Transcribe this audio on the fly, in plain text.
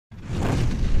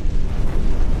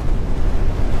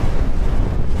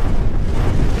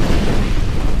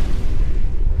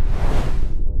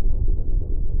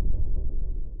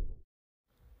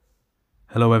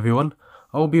Hello everyone,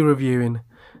 I will be reviewing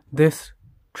this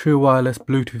True Wireless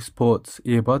Bluetooth Sports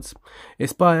earbuds.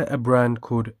 It's by a brand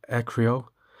called Acreo,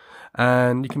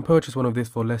 and you can purchase one of this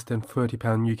for less than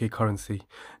 £30 UK currency.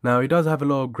 Now it does have a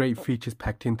lot of great features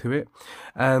packed into it,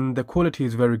 and the quality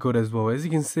is very good as well. As you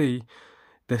can see,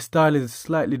 the style is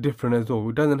slightly different as well.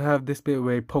 It doesn't have this bit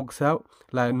where it pokes out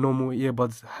like normal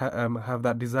earbuds have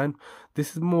that design.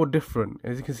 This is more different.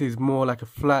 As you can see, it's more like a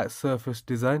flat surface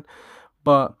design,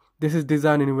 but this is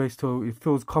designed in a way so it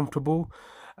feels comfortable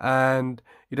and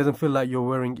it doesn't feel like you're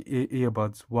wearing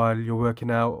earbuds while you're working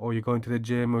out or you're going to the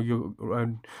gym or you're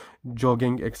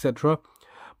jogging, etc.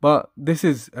 But this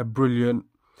is a brilliant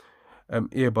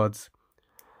earbuds.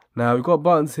 Now we've got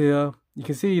buttons here. You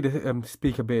can see the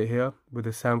speaker bit here where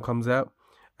the sound comes out,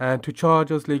 and to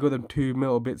charge us, you got them two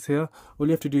metal bits here. All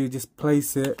you have to do is just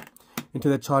place it into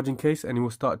the charging case and it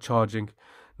will start charging.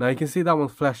 Now you can see that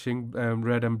one's flashing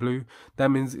red and blue. That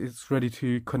means it's ready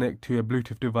to connect to a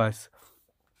Bluetooth device.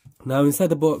 Now inside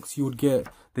the box you would get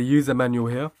the user manual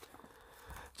here,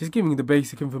 just giving you the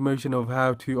basic information of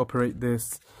how to operate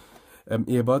this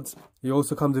earbuds. It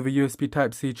also comes with a USB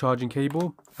Type-C charging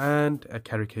cable and a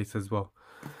carry case as well.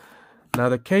 Now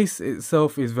the case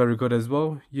itself is very good as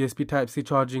well. USB Type-C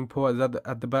charging port is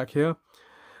at the back here,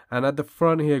 and at the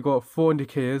front here you got 4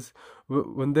 indicators.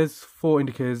 When there's 4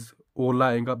 indicators all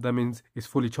lighting up, that means it's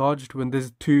fully charged. When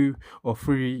there's 2 or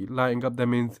 3 lighting up, that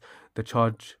means the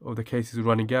charge of the case is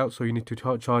running out, so you need to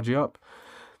charge it up.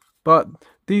 But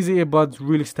these earbuds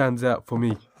really stands out for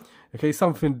me. Okay,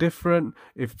 something different.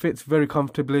 It fits very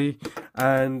comfortably,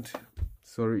 and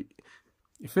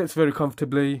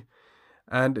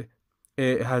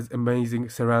it has amazing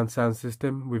surround sound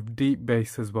system with deep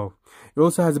bass as well. It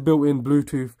also has a built-in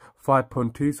Bluetooth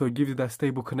 5.2, so it gives you that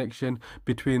stable connection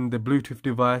between the Bluetooth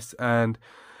device and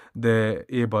the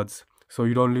earbuds, so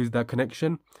you don't lose that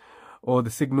connection or the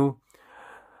signal.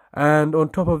 And on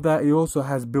top of that, it also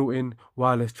has built-in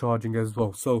wireless charging as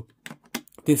well. So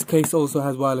this case also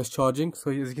has wireless charging, so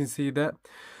as you can see that.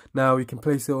 Now you can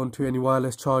place it onto any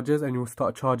wireless chargers and it will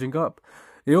start charging up.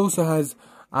 It also has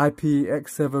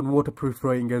IPX7 waterproof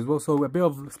rating as well, so a bit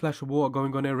of splash of water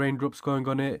going on it, raindrops going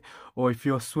on it, or if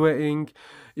you're sweating,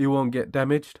 it won't get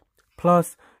damaged.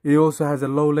 Plus it also has a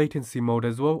low latency mode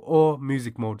as well, or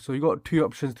music mode, so you got 2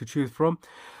 options to choose from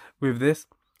with this.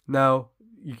 Now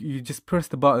you just press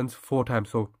the buttons 4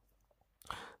 times. So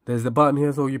there's the button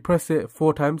here, so you press it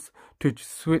 4 times to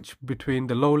switch between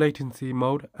the low latency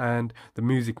mode and the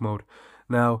music mode.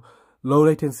 Now low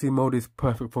latency mode is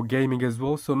perfect for gaming as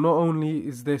well, so not only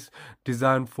is this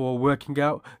designed for working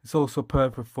out, it's also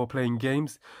perfect for playing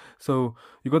games. So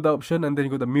you got that option, and then you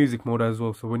got the music mode as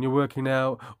well, so when you're working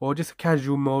out or just a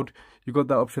casual mode, you got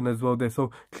that option as well there.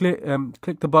 So click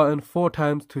the button 4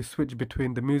 times to switch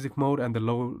between the music mode and the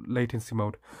low latency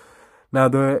mode. Now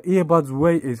the earbuds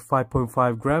weight is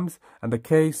 5.5 grams and the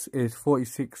case is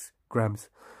 46 grams.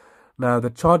 Now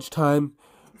the charge time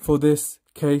for this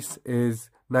case is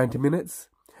 90 minutes,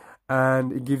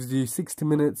 and it gives you 60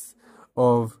 minutes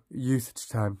of usage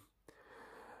time.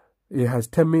 It has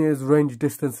 10 meters range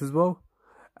distance as well,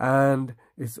 and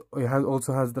it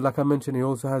also has the, like I mentioned, it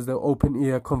also has the open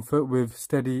ear comfort with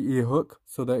steady ear hook,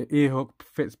 so the ear hook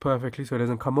fits perfectly so it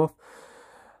doesn't come off.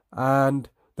 And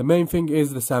the main thing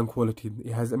is the sound quality.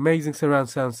 It has amazing surround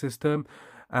sound system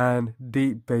and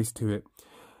deep bass to it.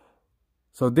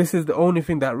 So this is the only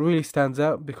thing that really stands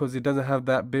out, because it doesn't have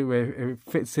that bit where it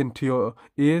fits into your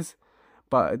ears,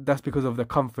 but that's because of the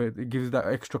comfort. It gives that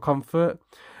extra comfort,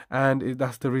 and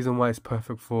that's the reason why it's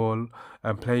perfect for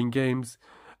playing games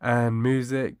and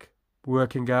music,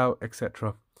 working out,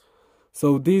 etc.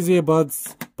 So these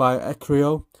earbuds by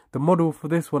Acreo, the model for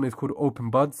this one is called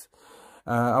OpenBuds.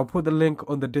 I'll put the link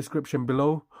on the description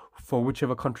below for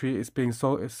whichever country it's being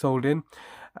sold in.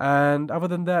 And other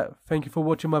than that, thank you for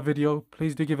watching my video.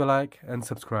 Please do give a like and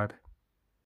subscribe.